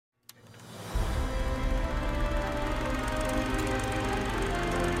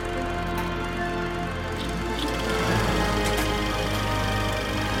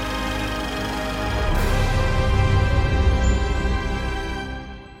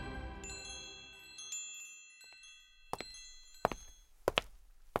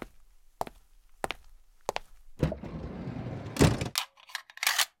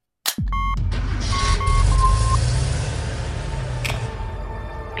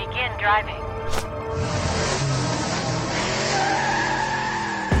Begin driving.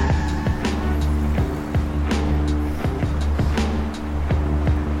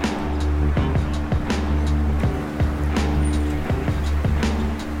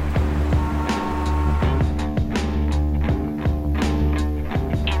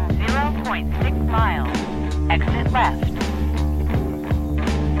 In 0.6 miles, exit left.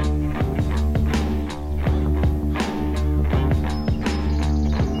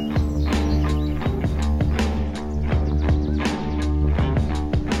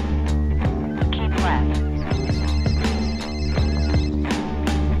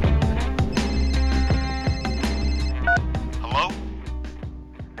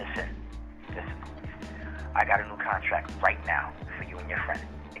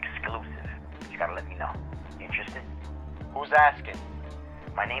 Asking.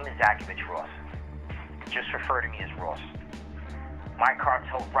 My name is Zadkovich Ross. Just refer to me as Ross. My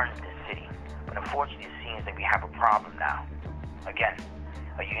cartel runs this city, but unfortunately it seems that we have a problem now. Again,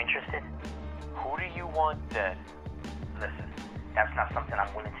 are you interested? Who do you want dead? Listen, that's not something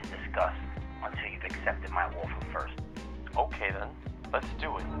I'm willing to discuss until you've accepted my offer first. Okay then, let's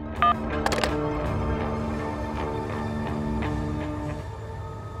do it.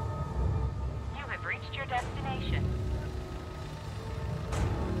 You have reached your destination.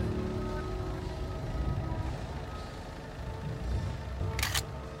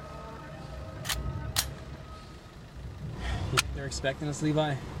 They're expecting us,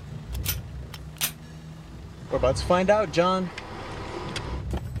 Levi. We're about to find out, John.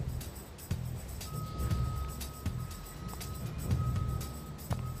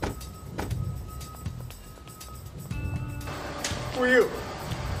 Who are you?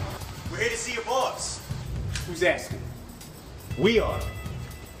 We're here to see your boss. Who's asking? We are.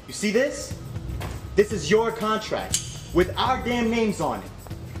 You see this? This is your contract with our damn names on it.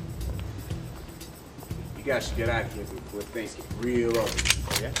 You guys should get out of here before things get real ugly.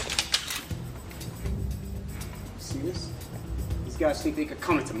 Oh, yeah? See this? These guys think they could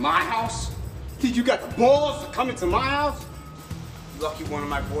come into my house? Think you got the balls to come into my house? You lucky one of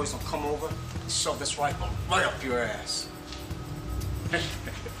my boys will come over and shove this rifle right up your ass.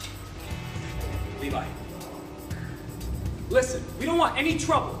 Levi. Listen, we don't want any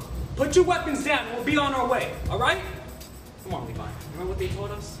trouble. Put your weapons down and we'll be on our way, all right? Come on, Levi. Remember what they told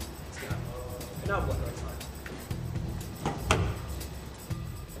us? Let's go. Now what?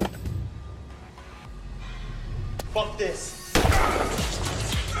 Fuck this.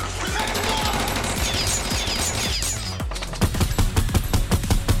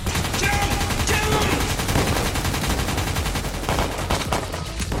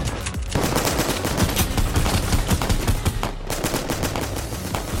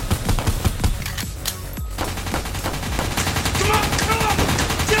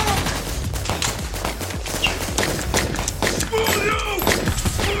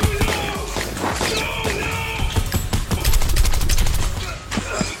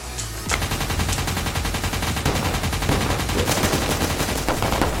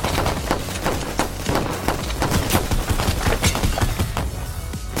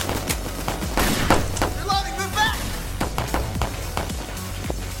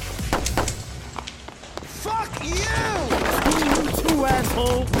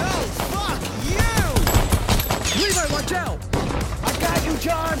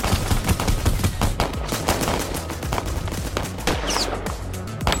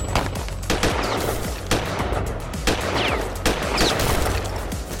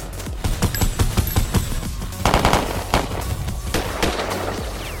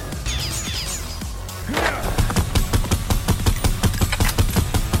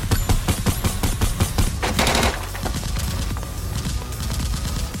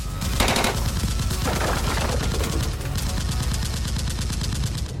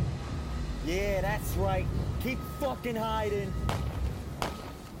 Hiding.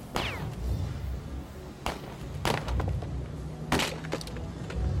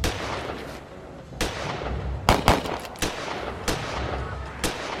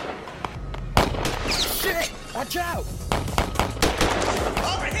 Shit! Watch out!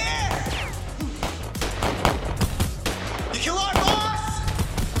 Over here! You kill our boss?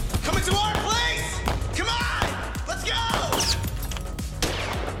 Coming to our place? Come on! Let's go!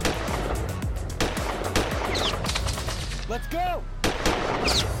 Let's go!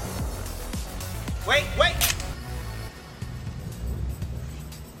 Wait, wait!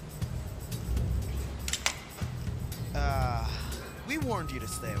 We warned you to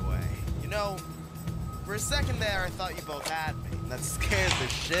stay away. You know, for a second there, I thought you both had me. And that scared the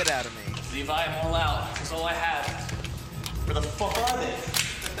shit out of me. Levi, I'm all out. That's all I have. Where the fuck are they?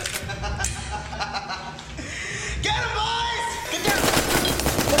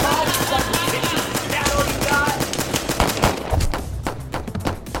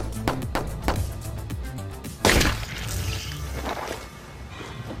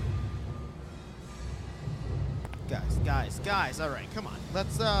 Guys. All right, come on.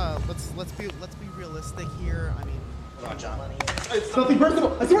 Let's be realistic here. I mean, Come on, John. It's nothing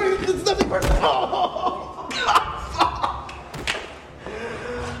personal. I swear, it's nothing personal.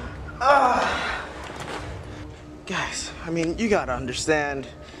 Guys, I mean, you gotta understand.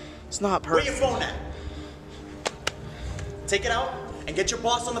 It's not Where perfect. your phone at? Take it out and get your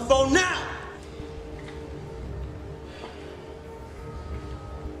boss on the phone now!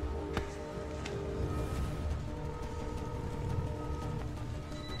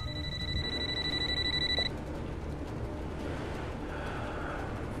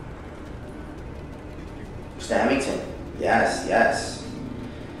 Mr. Hemmington, yes.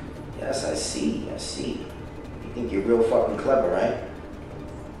 Yes, I see. You think you're real fucking clever, right?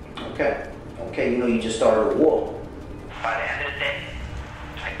 Okay, you know you just started a war. By the end of the day,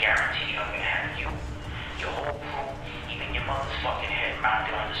 I guarantee you I'm gonna have you, your whole crew, even your mother's fucking head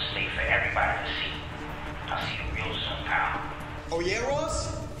mounted on display for everybody to see. I'll see you real soon, pal. Oh yeah,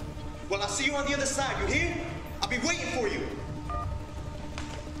 Ross? Well, I'll see you on the other side, you hear? I'll be waiting for you.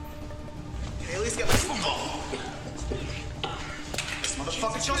 Hey, at least get my phone off. This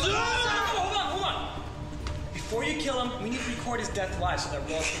motherfucker chose to... Hold on. Before you kill him, we need to record his death live so that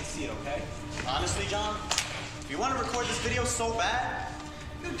Ross can see it, okay? Honestly, John, if you want to record this video so bad,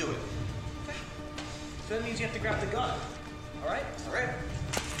 you do it. So that means you have to grab the gun. Alright? Alright?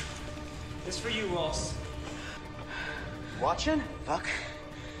 This for you, Ross. Watching? Fuck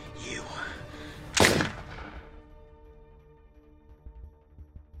you.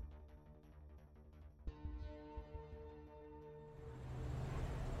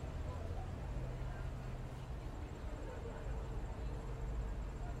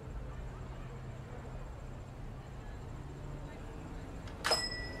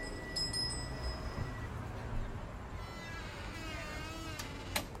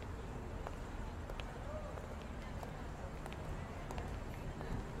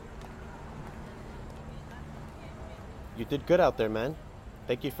 You did good out there, man.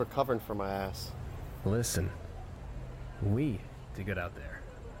 Thank you for covering for my ass. Listen, we did good out there.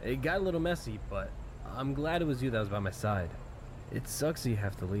 It got a little messy, but I'm glad it was you that was by my side. It sucks you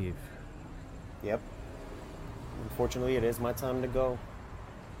have to leave. Yep. Unfortunately, it is my time to go.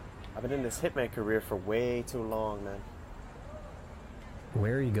 I've been in this hitman career for way too long, man.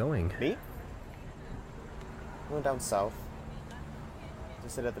 Where are you going? Me? I'm going down south. To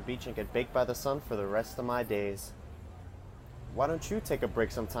sit at the beach and get baked by the sun for the rest of my days. Why don't you take a break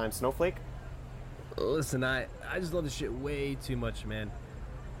sometime, Snowflake? Listen, I just love this shit way too much, man.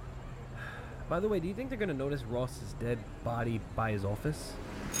 By the way, do you think they're gonna notice Ross's dead body by his office?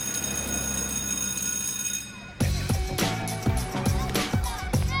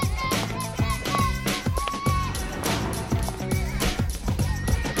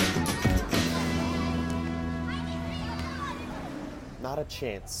 Not a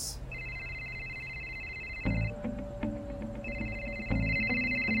chance.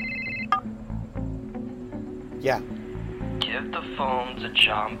 Yeah. Give the phone to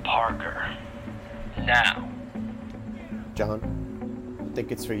John Parker. Now. John, I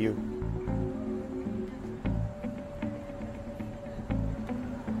think it's for you.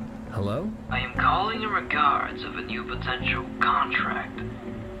 Hello? I am calling in regards of a new potential contract.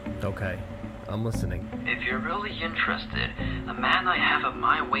 Okay, I'm listening. If you're really interested, the man I have at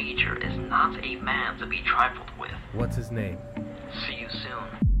my wager is not a man to be trifled with. What's his name? See you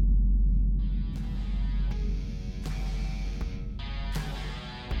soon.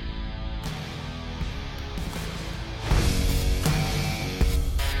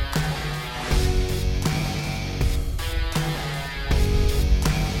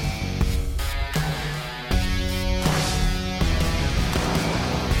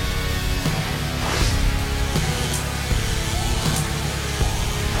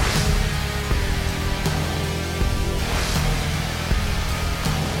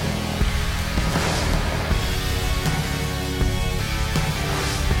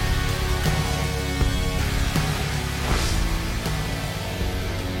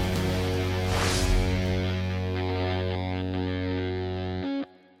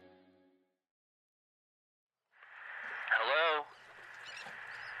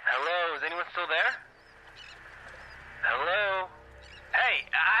 Hello, is anyone still there? Hello? Hey,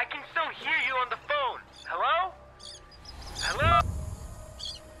 I can still hear you on the phone. Hello? Hello?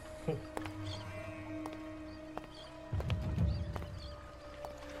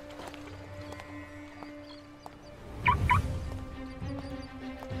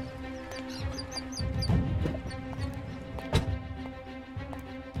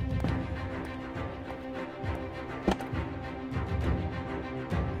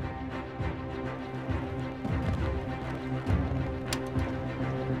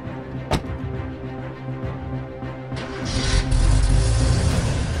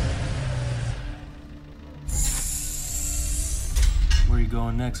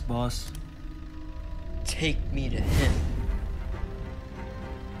 on next, boss? Take me to him.